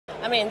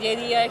I mean, the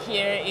idea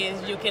here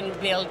is you can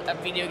build a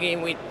video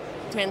game with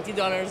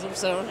 $20 or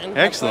so. And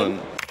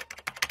excellent.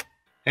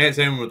 Hey, it's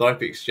Eamon with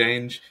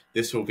ipXchange.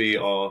 This will be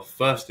our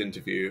first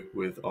interview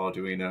with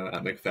Arduino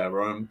at Maker Faire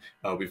Rome.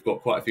 We've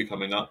got quite a few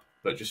coming up,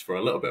 but just for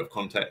a little bit of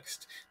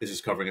context, this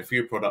is covering a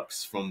few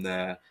products from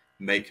their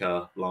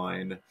Maker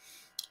line.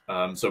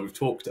 So we've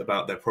talked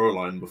about their Pro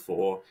line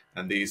before,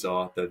 and these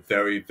are the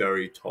very,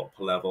 very top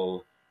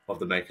level of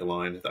the Maker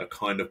line that are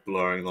kind of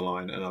blurring the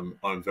line, and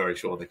I'm very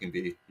sure they can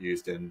be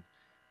used in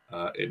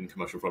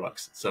commercial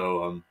products.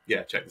 So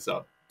yeah, check this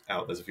out.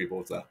 There's a few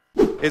boards there.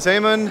 It's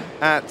Eamon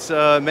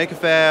at Maker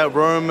Faire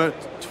Rome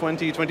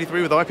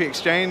 2023 with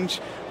ipXchange.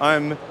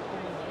 I'm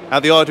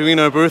at the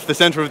Arduino booth, the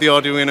center of the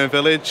Arduino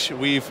village.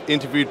 We've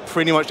interviewed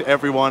pretty much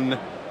everyone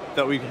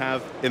that we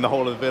have in the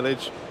whole of the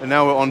village, and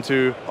now we're on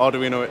to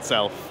Arduino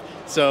itself.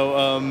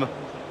 So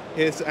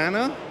here's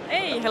Anna.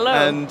 Hey, hello.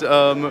 And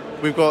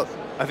we've got,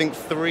 I think,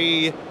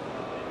 3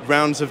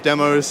 rounds of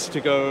demos to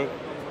go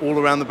all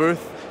around the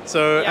booth.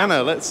 So yeah.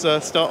 Anna, let's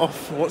start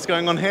off what's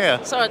going on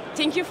here. So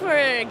thank you for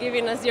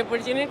giving us the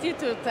opportunity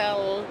to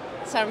tell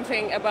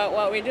something about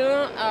what we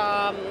do.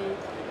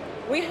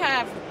 We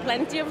have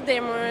plenty of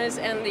demos,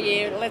 and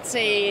let's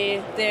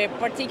say the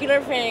particular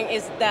thing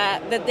is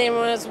that the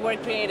demos were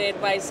created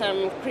by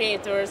some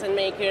creators and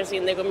makers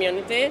in the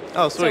community.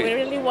 Oh, sweet. So we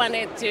really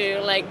wanted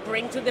to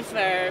bring to the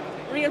fair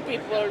real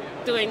people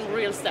doing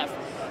real stuff.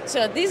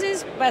 So this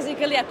is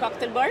basically a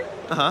cocktail bar.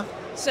 Uh-huh.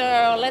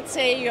 So let's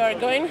say you're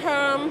going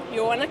home,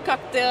 you want a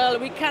cocktail.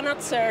 We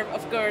cannot serve,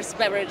 of course,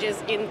 beverages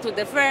into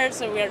the fair,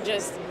 so we are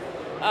just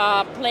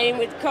playing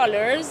with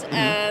colors. Mm-hmm.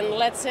 And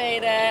let's say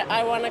that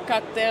I want a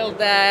cocktail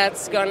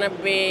that's gonna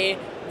be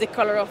the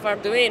color of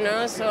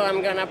Arduino, so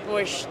I'm gonna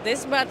push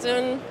this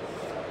button,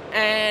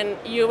 and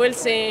you will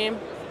see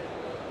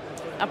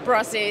a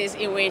process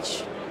in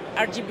which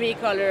RGB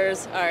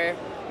colors are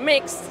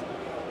mixed,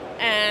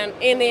 and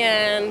in the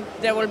end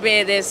there will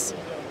be this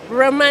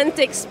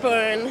romantic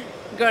spoon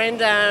going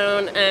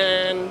down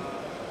and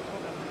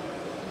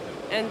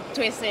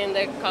twisting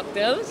the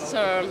cocktail.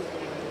 So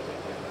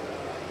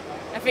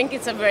I think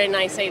it's a very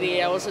nice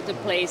idea also to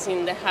place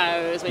in the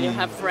house when you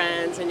have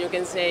friends, and you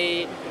can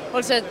say,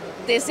 also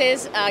this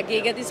is a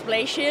Giga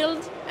display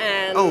shield.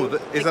 And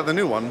is that the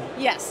new one?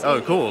 Yes.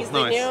 Oh, cool. It's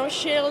nice. The new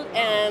shield,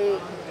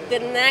 and the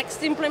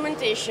next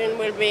implementation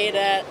will be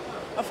that,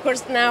 of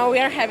course, now we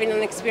are having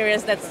an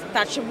experience that's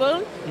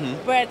touchable,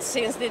 but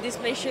since the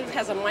display shield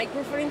has a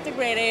microphone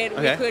integrated,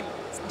 we could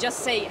just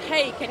say,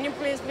 hey, can you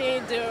please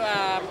me do,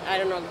 I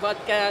don't know,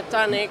 vodka,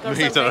 tonic, or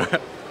something?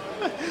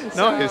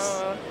 Nice.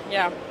 So,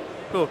 yeah.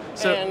 Cool.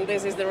 So, and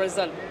this is the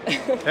result.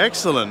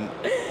 Excellent.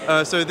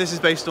 So this is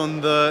based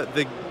on the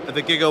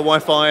GIGA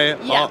WiFi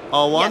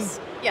R1?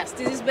 Yes,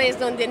 this is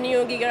based on the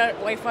new GIGA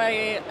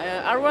WiFi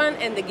R1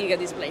 and the GIGA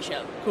display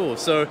shield. Cool.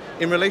 So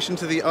in relation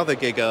to the other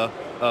GIGA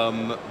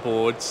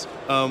boards,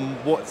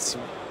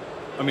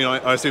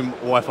 I assume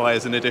Wi-Fi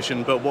is an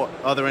addition, but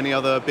are there any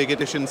other big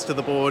additions to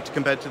the board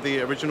compared to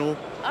the original?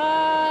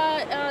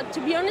 To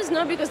be honest,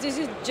 no, because this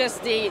is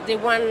just the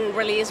one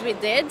release we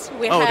did.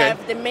 We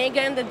have the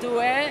Mega and the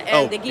Duo,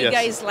 and the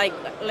Giga is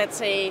let's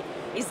say,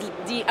 is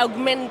the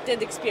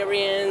augmented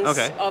experience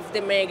of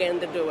the Mega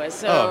and the Duo.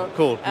 So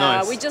cool,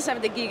 nice. We just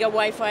have the GIGA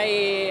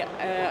Wi-Fi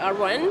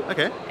R1,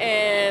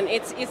 and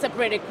it's a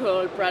pretty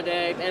cool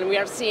product, and we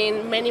are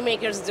seeing many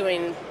makers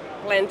doing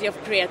plenty of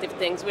creative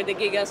things with the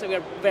Giga, so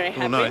we're very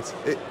happy. Nice.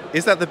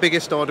 Is that the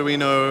biggest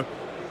Arduino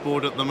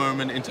board at the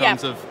moment in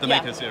terms of the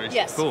Maker series?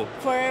 Yes. Cool.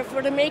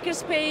 For the Maker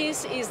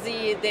space is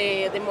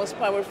the most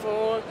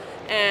powerful,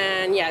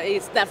 and yeah,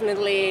 it's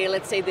definitely,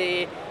 let's say,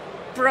 the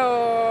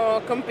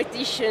pro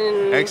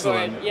competition.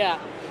 Excellent. Board. Yeah.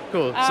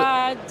 Cool.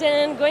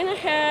 Then going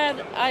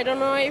ahead, I don't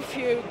know if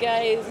you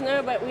guys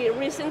know, but we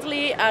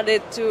recently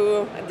added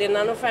to the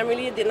Nano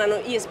family, the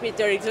Nano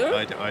ESP32.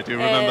 I do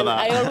remember that.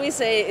 I always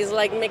say it's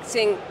like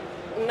mixing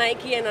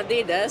Nike and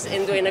Adidas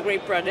and doing a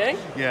great product.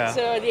 Yeah.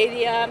 So the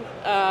idea,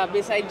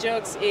 besides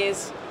jokes,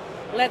 is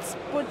let's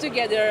put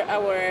together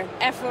our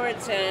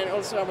efforts and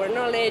also our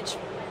knowledge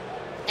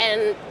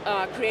and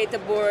create a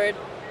board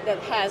that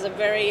has a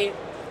very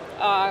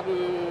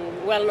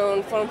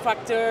well-known form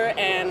factor,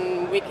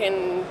 and we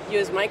can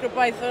use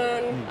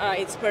MicroPython.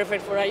 It's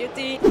perfect for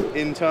IoT.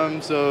 In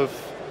terms of,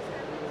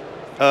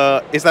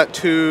 is that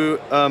two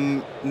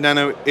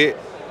Nano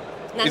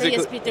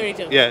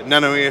ESP32. Yeah,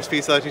 Nano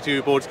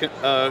ESP32 boards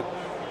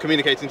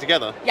communicating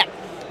together? Yeah.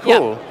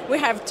 Cool. Yeah. We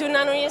have 2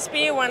 Nano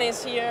ESP, one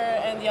is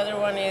here and the other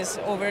one is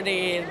over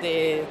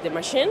the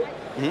machine.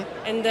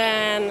 And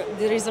then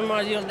there is a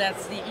module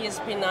that's the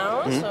ESP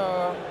now,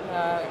 so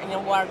in a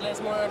wireless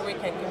mode we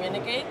can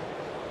communicate.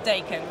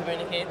 They can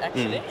communicate,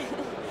 actually.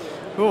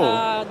 Cool.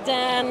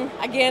 Then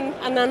again,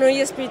 a Nano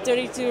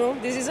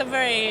ESP32. This is a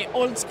very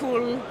old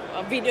school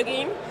video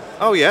game.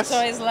 Oh yes. So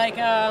it's like,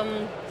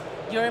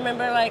 you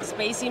remember like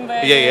Space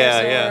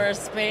Invaders or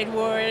Spade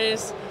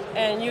Wars,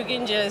 and you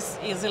can just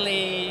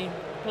easily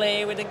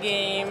play with the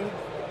game,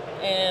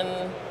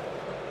 and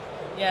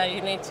yeah,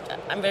 you need to,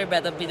 I'm very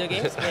bad at video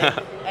games,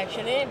 but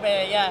actually,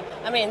 but yeah,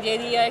 I mean, the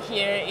idea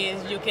here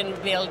is you can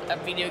build a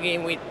video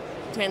game with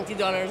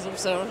 $20 or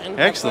so. And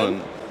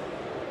excellent.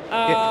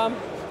 Yeah,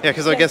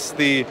 because I guess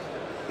the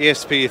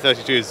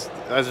ESP32 is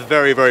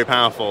very, very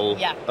powerful.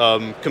 Yeah.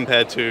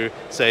 Compared to,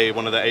 say,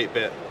 one of the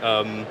 8-bit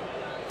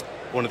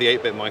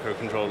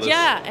microcontrollers.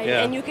 Yeah,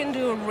 and you can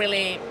do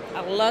really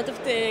a lot of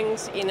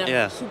things in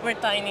a super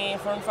tiny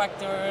form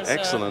factors.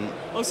 Excellent.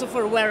 Also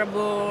for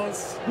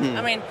wearables.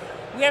 I mean,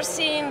 we are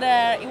seeing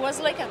that it was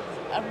like a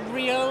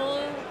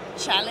real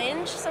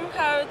challenge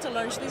somehow to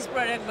launch this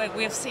product, but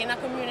we have seen a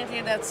community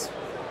that's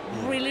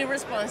really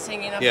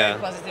responding in a very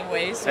positive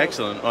way. So,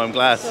 excellent. Oh, I'm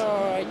glad. So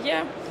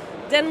yeah.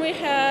 Then we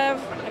have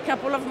a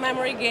couple of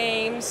memory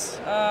games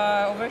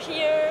over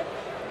here,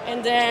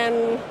 and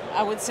then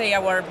I would say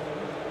our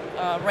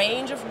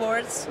range of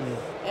boards.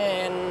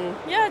 And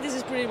yeah, this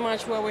is pretty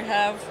much what we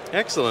have.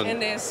 Excellent. In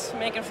this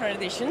Maker Faire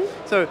edition.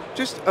 So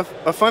just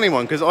a funny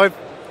one, because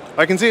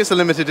I can see it's a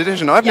limited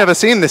edition. I've never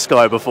seen this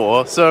guy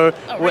before. So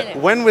really?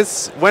 when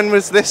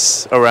was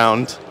this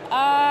around?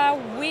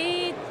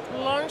 We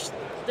launched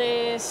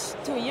this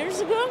 2 years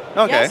ago.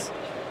 Okay. Yes.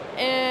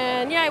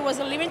 And yeah, it was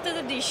a limited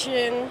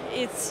edition.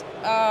 It's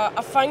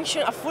a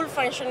full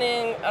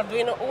functioning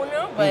Arduino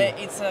Uno, but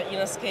it's in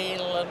a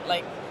scale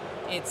like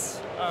it's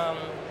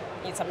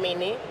a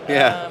mini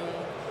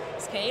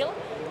scale,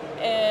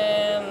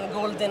 and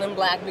golden and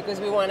black because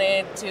we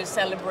wanted to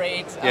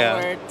celebrate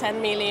our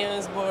 10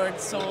 million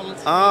boards sold.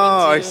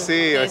 Oh, I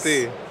see.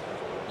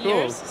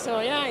 Cool. So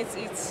yeah,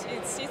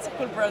 it's a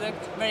cool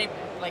product, very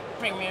like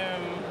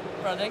premium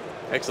product.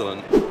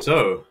 Excellent.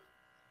 So,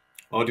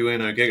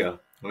 Arduino GIGA.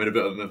 I made a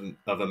bit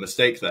of a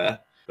mistake there.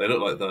 They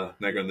look like the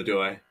Mega and the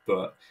Duo,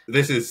 but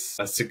this is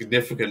a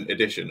significant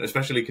addition,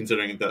 especially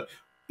considering that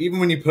even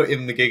when you put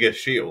in the GIGA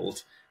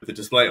shield with the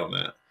display on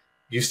it,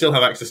 you still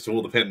have access to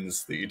all the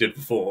pins that you did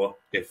before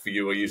if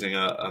you were using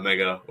a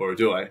Mega or a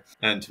Duo.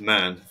 And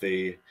man,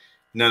 the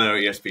Nano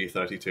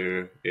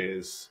ESP32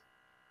 is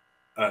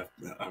a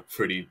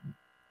pretty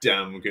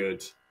damn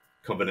good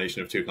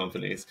combination of two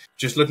companies.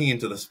 Just looking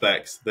into the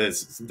specs,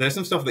 there's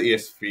some stuff that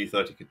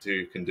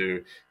ESP32 can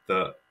do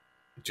that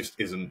just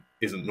isn't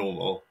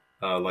normal.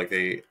 Like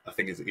I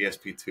think it's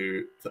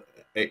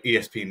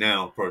ESP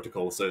Now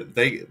protocol. So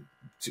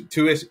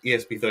two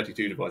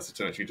ESP32 devices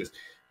can actually just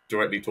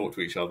directly talk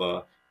to each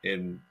other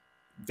in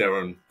their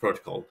own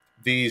protocol.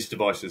 These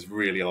devices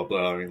really are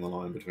blurring the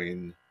line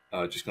between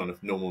just kind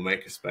of normal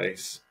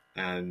makerspace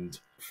and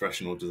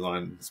professional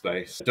design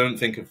space. Don't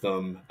think of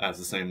them as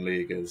the same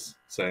league as,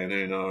 say, an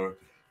Uno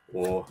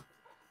or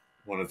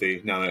one of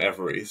the Nano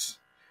Everys.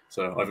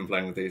 So I've been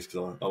playing with these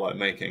because I like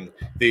making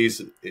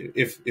these.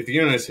 If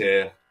Uno's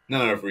here,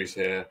 Nano Every's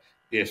here,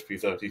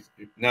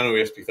 Nano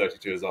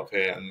ESP32 is up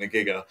here, and the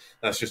GIGA,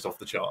 that's just off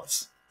the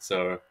charts.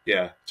 So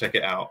yeah, check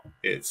it out.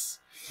 It's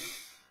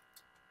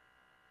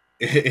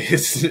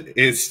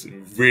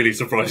really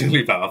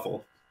surprisingly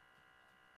powerful.